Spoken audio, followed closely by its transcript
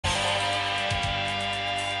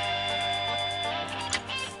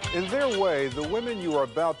In their way, the women you are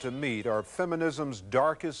about to meet are feminism's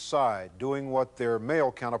darkest side, doing what their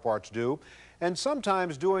male counterparts do, and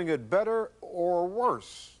sometimes doing it better or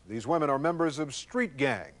worse. These women are members of street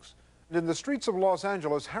gangs. In the streets of Los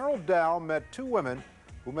Angeles, Harold Dow met two women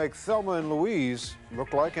who make Thelma and Louise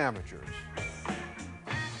look like amateurs.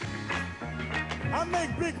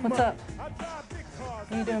 What's up?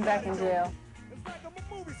 What are you doing back in jail?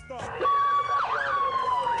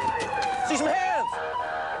 See some hands!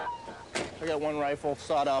 I got one rifle,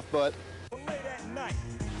 sawed-off butt.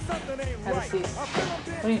 Have a seat.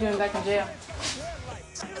 What are you doing back in jail?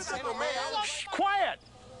 Shh, quiet!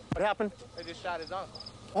 What happened? They just shot his uncle.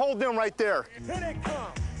 Hold them right there. Here they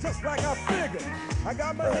come, just like I figured. I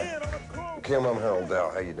got my hand on the clothes. Kim, I'm Harold Dow.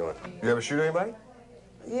 How you doing? You ever shoot anybody?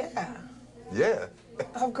 Yeah. Yeah.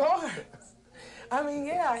 Of course. I mean,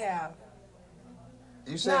 yeah, I have.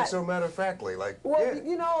 You say it so matter-of-factly, like, well, yeah.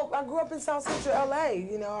 You know, I grew up in South Central L.A.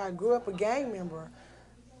 You know, I grew up a gang member.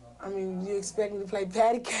 I mean, you expect me to play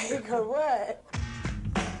patty cake or what?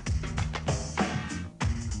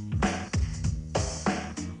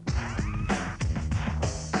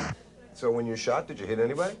 So when you shot, did you hit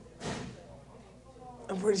anybody?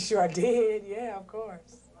 I'm pretty sure I did, yeah, of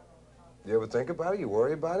course. You ever think about it? You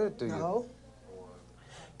worry about it? Do you? No.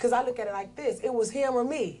 Because I look at it like this. It was him or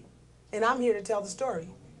me, and I'm here to tell the story.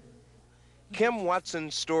 Kim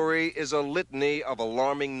Watson's story is a litany of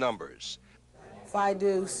alarming numbers. 5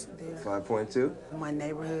 deuce. 5.2? In my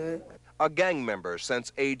neighborhood. A gang member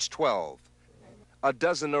since age 12. A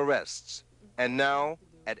dozen arrests. And now,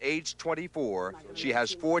 at age 24, she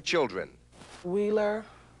has 4 children. Wheeler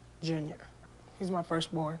Jr. He's my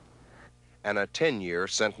firstborn. And a 10-year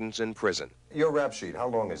sentence in prison. Your rap sheet, how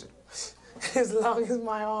long is it? As long as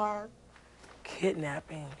my arm.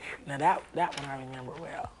 Kidnapping. Now that one I remember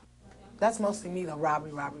well. That's mostly me though,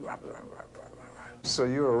 robbery. So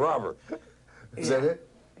you're a robber. Is that it?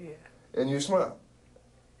 Yeah. And you smile.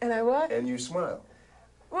 And I what? And you smile.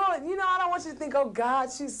 Well, you know, I don't want you to think, oh God,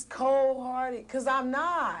 she's cold-hearted, because I'm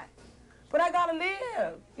not. But I gotta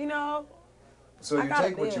live, you know? So you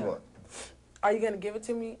take what you want. Are you gonna give it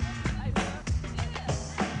to me?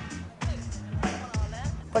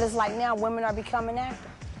 But it's like now women are becoming actors.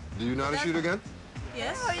 Do you know how to shoot a gun?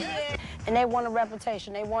 Yes. Oh, yeah. And they want a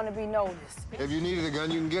reputation. They want to be noticed. If you needed a gun,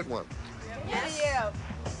 you can get one. Yes. Yeah.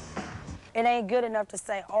 It ain't good enough to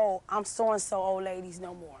say, oh, I'm so-and-so old ladies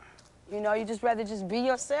no more. You know, you just rather just be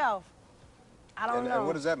yourself. I don't know. And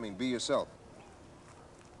what does that mean, be yourself?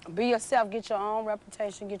 Be yourself, get your own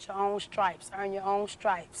reputation, get your own stripes, earn your own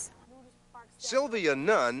stripes. Sylvia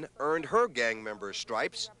Nunn earned her gang member's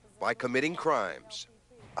stripes by committing crimes.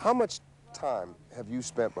 How much time have you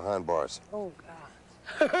spent behind bars? Oh, God.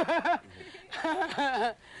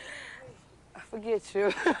 I forget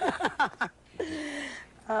you.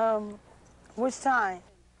 Which time?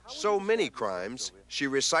 So many crimes, she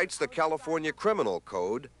recites the California Criminal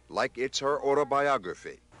Code like it's her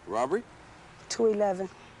autobiography. Robbery? 211.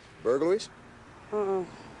 Burglaries?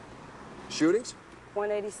 Shootings?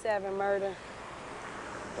 187, murder.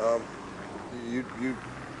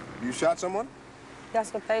 You shot someone?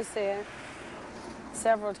 That's what they said.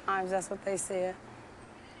 Several times, that's what they said.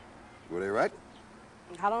 Were they right?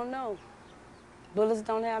 I don't know. Bullets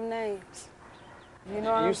don't have names. You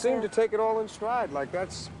know what I'm seem to take it all in stride, like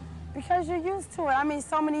that's... Because you're used to it. I mean,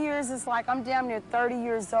 so many years, it's like I'm damn near 30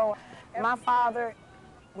 years old. My father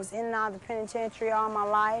was in and out of the penitentiary all my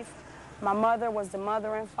life. My mother was the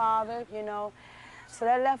mother and father, you know. So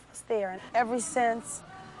that left us there. And ever since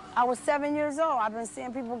I was 7 years old, I've been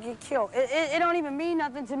seeing people get killed. It don't even mean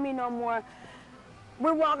nothing to me no more.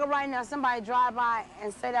 We're walking right now, somebody drive by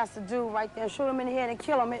and say that's the dude right there, shoot him in the head and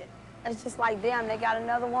kill him. It's just like, damn, they got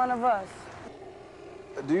another one of us.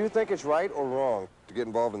 Do you think it's right or wrong to get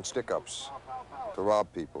involved in stick-ups, to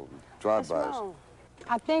rob people, drive-bys?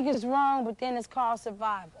 I think it's wrong, but then it's called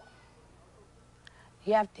survival.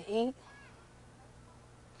 You have to eat.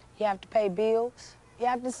 You have to pay bills. You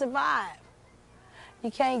have to survive. You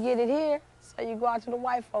can't get it here, so you go out to the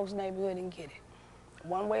white folks' neighborhood and get it,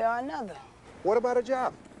 one way or another. What about a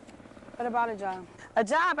job? What about a job? A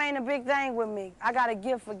job ain't a big thing with me. I got a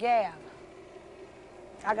gift for gab.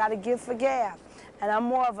 I got a gift for gab. And I'm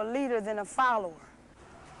more of a leader than a follower.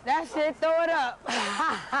 That shit, throw it up.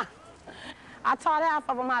 I taught half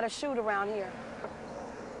of them how to shoot around here.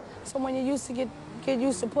 So when you used to get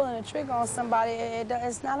used to pulling a trigger on somebody,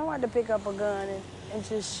 it's not hard to pick up a gun and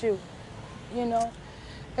just shoot, you know?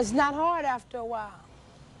 It's not hard after a while.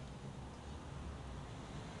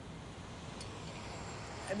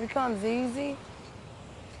 It becomes easy,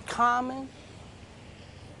 common,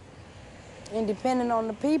 and depending on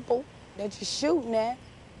the people that you're shooting at,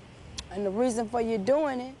 And the reason for you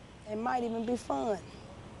doing it, it might even be fun.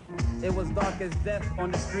 It was dark as death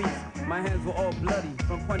on the streets. My hands were all bloody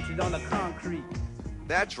from punches on the concrete.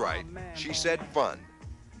 That's right, she said fun.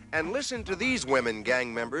 And listen to these women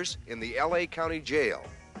gang members in the LA County Jail.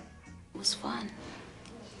 It was fun.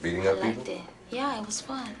 Beating up I liked people? it. Yeah, it was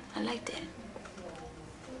fun. I liked it.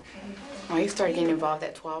 Well, you started getting involved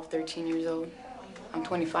at 12, 13 years old. I'm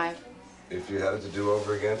 25. If you had it to do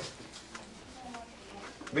over again?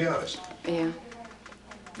 Be honest. Yeah.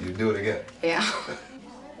 You'd do it again? Yeah.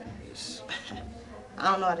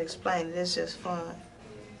 I don't know how to explain it. It's just fun.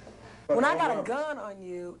 When I got a gun on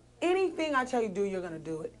you, anything I tell you to do, you're gonna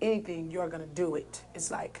do it. Anything, you're gonna do it. It's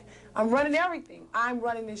like, I'm running everything. I'm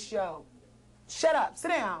running this show. Shut up, sit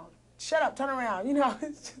down. Shut up, turn around. You know,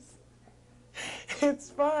 it's just, it's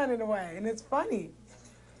fun in a way, and it's funny.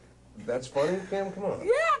 That's funny, Kim? Come on.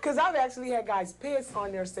 Yeah, because I've actually had guys piss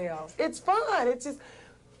on themselves. It's fun. It's just,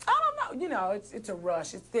 I don't know, you know, it's a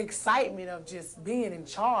rush. It's the excitement of just being in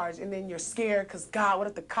charge, and then you're scared because, God, what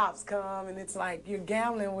if the cops come? And it's like you're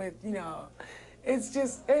gambling with, you know, it's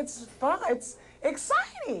just, it's fun. It's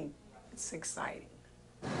exciting. It's exciting.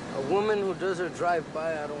 A woman who does her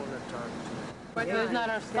drive-by, I don't want to talk to. But it's not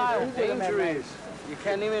our style. Dangerous. You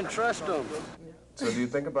can't even trust them. So do you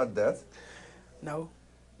think about death? No.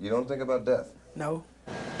 You don't think about death? No.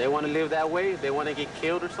 They want to live that way? They want to get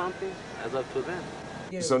killed or something? That's up to them.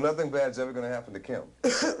 Yeah. So nothing bad's ever going to happen to Kim?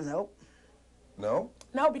 Nope. No?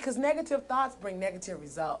 No, because negative thoughts bring negative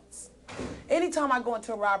results. Anytime I go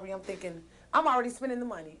into a robbery, I'm thinking, I'm already spending the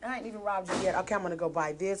money. I ain't even robbed you yet. Okay, I'm gonna go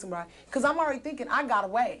buy this and buy, because I'm already thinking I got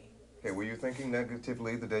away. Hey, were you thinking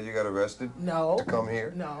negatively the day you got arrested? No. To come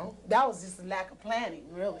here? No. That was just a lack of planning,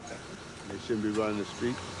 really. They shouldn't be running the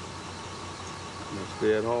street. You know,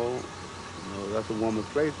 stay at home. You know, that's a woman's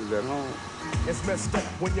place, is at home. It's messed up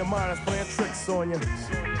when your mind is playing tricks on you.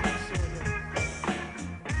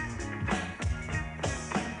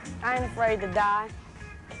 I ain't afraid to die.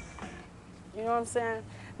 You know what I'm saying?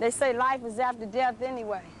 They say life is after death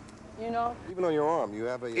anyway, you know? Even on your arm, you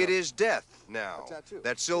have a... It is death now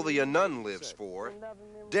that Sylvia Nunn lives for.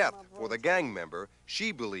 Death for the gang member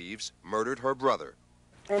she believes murdered her brother.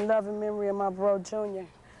 In loving memory of my bro, Junior.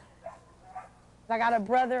 I got a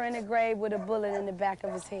brother in the grave with a bullet in the back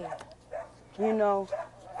of his head, you know?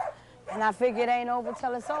 And I figure it ain't over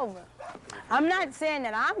till it's over. I'm not saying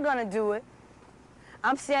that I'm gonna do it.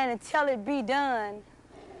 I'm saying until it be done,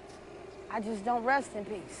 I just don't rest in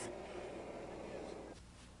peace.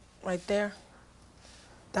 Right there,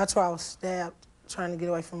 that's where I was stabbed, trying to get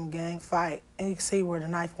away from a gang fight. And you can see where the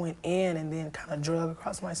knife went in and then kind of drug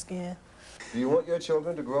across my skin. Do you want your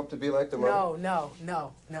children to grow up to be like their mother? No,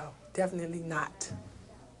 definitely not.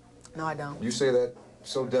 No, I don't. You say that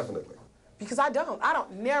so definitely. Because I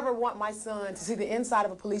don't never want my son to see the inside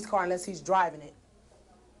of a police car unless he's driving it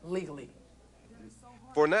legally.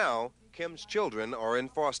 For now, Kim's children are in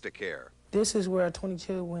foster care. This is where a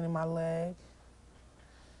 22 went in my leg.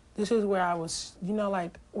 This is where I was, you know,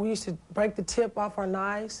 like we used to break the tip off our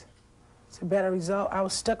knives. It's a better result. I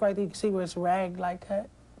was stuck right there. You can see where it's ragged like that.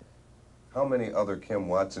 How many other Kim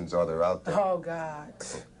Watsons are there out there? Oh, God.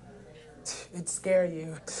 It'd scare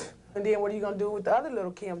you. And then what are you going to do with the other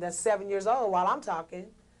little Kim that's 7 years old while I'm talking?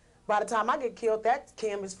 By the time I get killed, that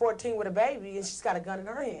Kim is 14 with a baby and she's got a gun in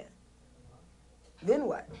her hand. Then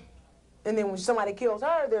what? And then when somebody kills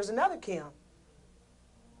her, there's another Kim.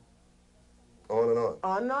 On and on.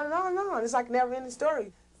 On and on and on and on. It's like a never-ending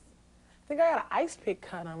story. I think I got an ice pick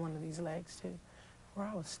cut on one of these legs, too, where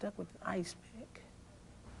I was stuck with an ice pick.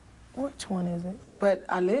 Which one is it? But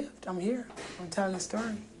I lived. I'm here. I'm telling the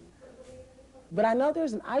story. But I know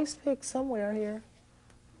there's an ice pick somewhere here.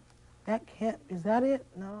 That can't, is that it?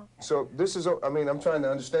 No. So this is, I mean, I'm trying to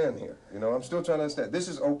understand here. You know, I'm still trying to understand. This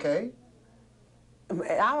is okay?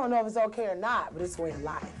 I don't know if it's okay or not, but it's the way of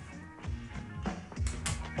life.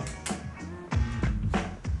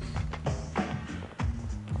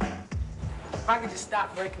 If I could just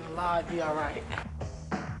stop breaking the law, it'd be all right.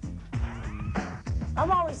 I've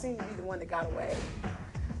always seemed to be the one that got away.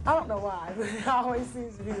 I don't know why, but I always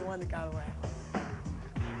seems to be the one that got away.